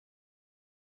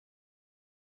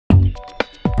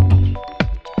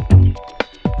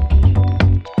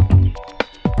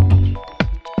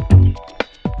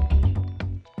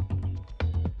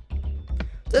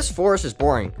This forest is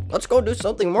boring. Let's go do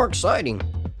something more exciting.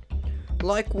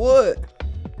 Like what?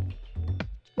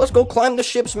 Let's go climb the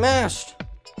ship's mast.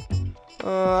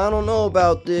 I don't know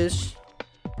about this.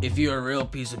 If you're a real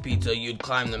piece of pizza, you'd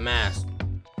climb the mast.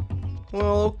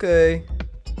 Well, okay.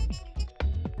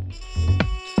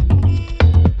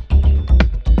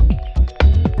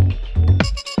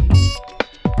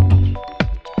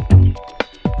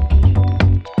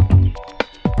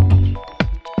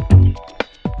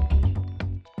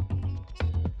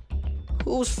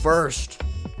 Who's first?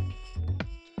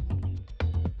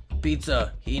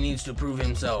 Pizza, he needs to prove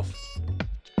himself.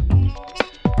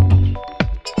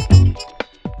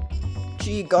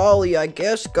 Gee golly, I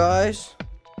guess, guys.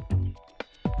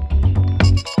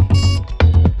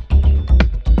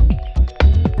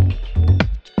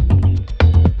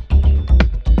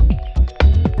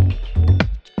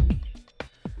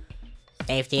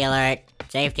 Safety alert!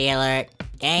 Safety alert!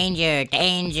 Danger!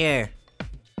 Danger!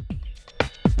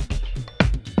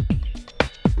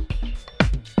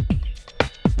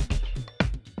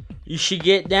 You should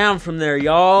get down from there,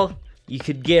 y'all. You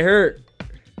could get hurt.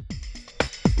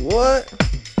 What?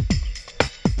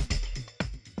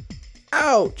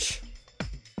 Ouch!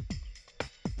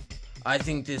 I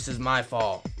think this is my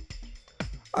fault.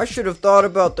 I should have thought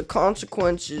about the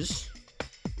consequences.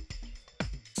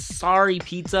 Sorry,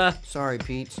 Pizza. Sorry,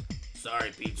 Pete.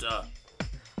 Sorry, Pizza.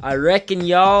 I reckon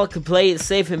y'all could play it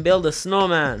safe and build a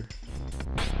snowman.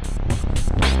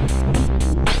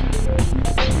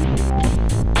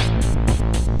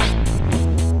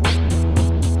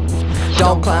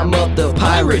 Don't climb up the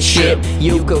pirate ship.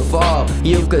 You could fall,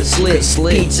 you could slip.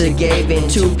 Pizza gave in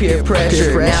to peer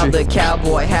pressure. Now the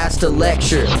cowboy has to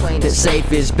lecture. The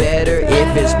safe is better.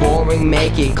 If it's boring,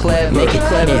 make it clever.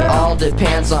 It all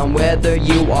depends on whether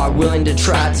you are willing to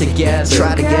try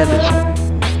together.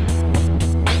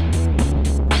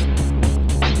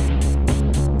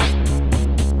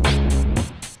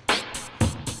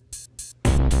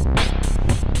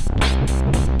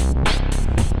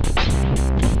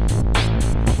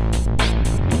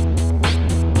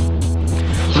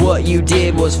 What you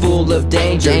did was full of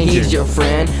danger. He's your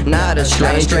friend, not a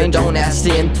stranger. Don't ask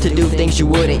him to do things you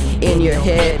wouldn't. In your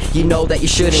head, you know that you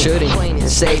shouldn't.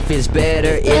 Safe is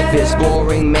better. If it's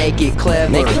boring, make it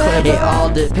clever. It all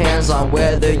depends on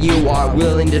whether you are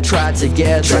willing to try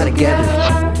together.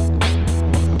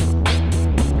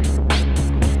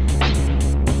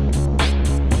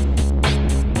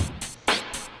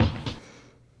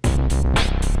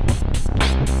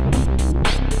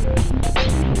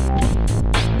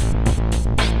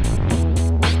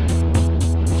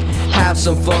 Have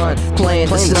some fun playing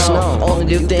the snow. Only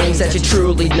do things that you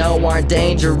truly know aren't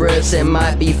dangerous and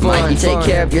might be fun. Take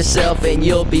care of yourself and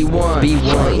you'll be one.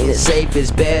 Safe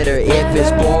is better. If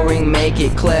it's boring, make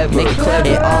it clever.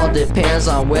 It all depends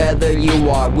on whether you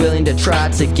are willing to try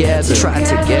together.